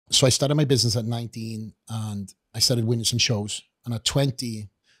So I started my business at 19 and I started winning some shows. And at 20,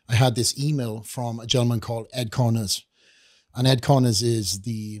 I had this email from a gentleman called Ed Connors. And Ed Connors is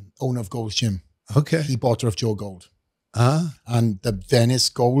the owner of Gold's Gym. Okay. He bought her of Joe Gold. And the Venice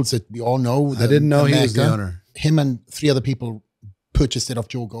Golds that we all know. I didn't know he was the owner. Him and 3 other people purchased it off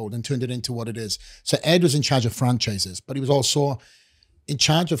Joe Gold and turned it into what it is. So Ed was in charge of franchises, but he was also in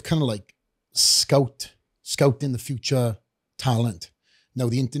charge of kind of like scouting the future talent. Now,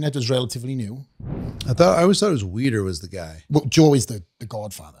 the internet was relatively new. I always thought it was Weider was the guy. Well, Joe is the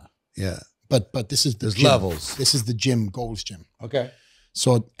godfather. Yeah. But this is the There's gym. levels. This is the gym, Gold's Gym. Okay.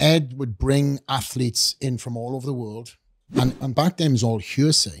 So Ed would bring athletes in from all over the world. And back then it was all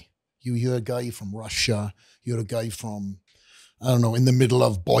hearsay. You hear a guy from Russia, you hear a guy from, I don't know, in the middle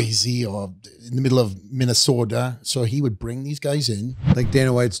of Boise or in the middle of Minnesota. So he would bring these guys in. Like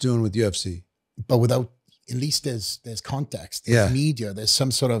Dana White's doing with UFC. But without, at least there's context, there's media, there's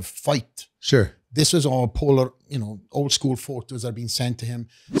some sort of fight. Sure. This was all polar, old school photos that had been sent to him.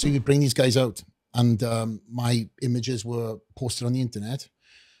 So he would bring these guys out and my images were posted on the internet.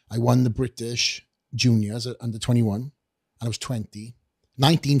 I won the British juniors at under 21 and I was 20,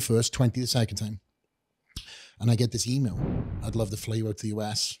 19 first, 20 the second time. And I get this email. I'd love to fly you out to the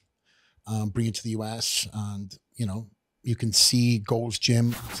US, bring you to the US and, you can see Gold's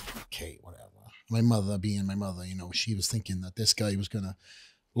Gym. I was like, okay, whatever. My mother being my mother, she was thinking that this guy was going to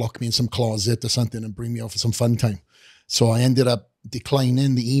lock me in some closet or something and bring me out for some fun time. So I ended up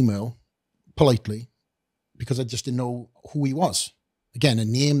declining the email politely because I just didn't know who he was. Again, a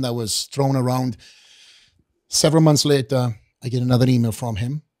name that was thrown around. Several months later, I get another email from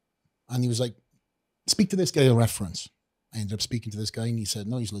him and he was like, speak to this guy a reference. I ended up speaking to this guy and he said,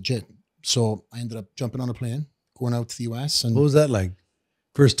 no, he's legit. So I ended up jumping on a plane, going out to the US. And what was that like?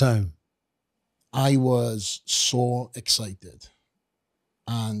 First time? I was so excited.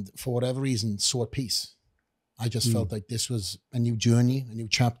 And for whatever reason, so at peace. I just felt like this was a new journey, a new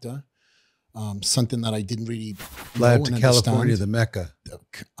chapter, something that I didn't really fly up to California, the Mecca,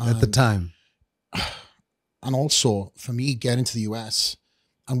 at the time. And also, for me, getting to the US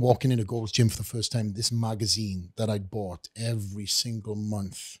and walking into Gold's Gym for the first time, this magazine that I'd bought every single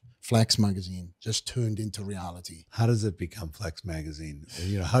month, Flex magazine, just turned into reality. How does it become Flex magazine?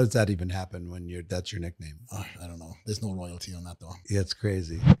 How does that even happen when that's your nickname? I don't know. There's no royalty on that though. Yeah, it's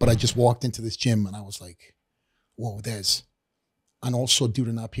crazy. But I just walked into this gym and I was like, whoa, and also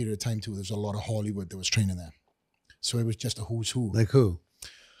during that period of time too, there's a lot of Hollywood that was training there. So it was just a who's who. Like who?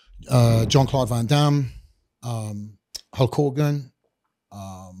 Jean-Claude Van Damme, Hulk Hogan,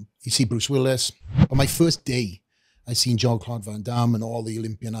 you see Bruce Willis. But my first day, I seen Jean-Claude Van Damme and all the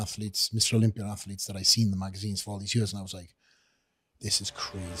Olympian athletes, Mr. Olympian athletes that I seen in the magazines for all these years. And I was like, this is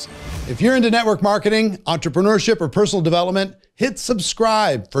crazy. If you're into network marketing, entrepreneurship, or personal development, hit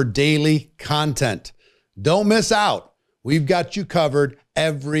subscribe for daily content. Don't miss out. We've got you covered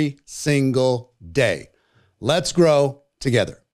every single day. Let's grow together.